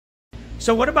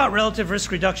So what about relative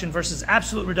risk reduction versus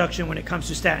absolute reduction when it comes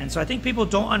to statins? So I think people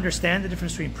don't understand the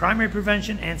difference between primary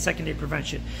prevention and secondary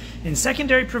prevention. In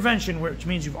secondary prevention, which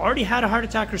means you've already had a heart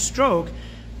attack or stroke,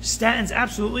 statins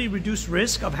absolutely reduce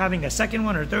risk of having a second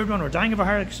one or third one or dying of a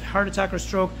heart attack or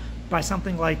stroke by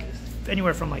something like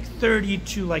anywhere from like 30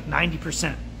 to like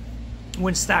 90%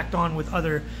 when stacked on with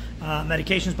other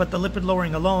medications, but the lipid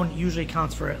lowering alone usually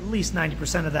accounts for at least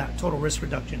 90% of that total risk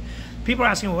reduction. People are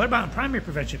asking, well, what about in primary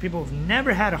prevention? People who've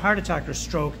never had a heart attack or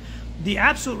stroke, the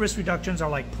absolute risk reductions are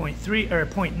like 0.3 or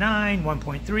 0.9,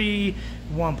 1.3,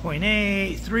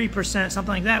 1.8, 3%,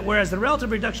 something like that, whereas the relative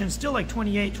reduction is still like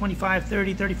 28, 25,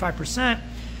 30, 35%.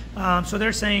 So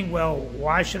they're saying, well,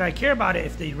 why should I care about it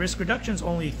if the risk reduction is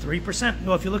only 3%?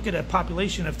 Well, if you look at a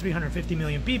population of 350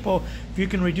 million people, if you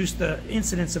can reduce the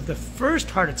incidence of the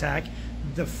first heart attack,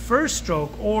 the first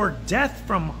stroke, or death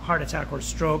from heart attack or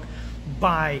stroke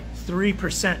by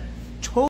 3% total,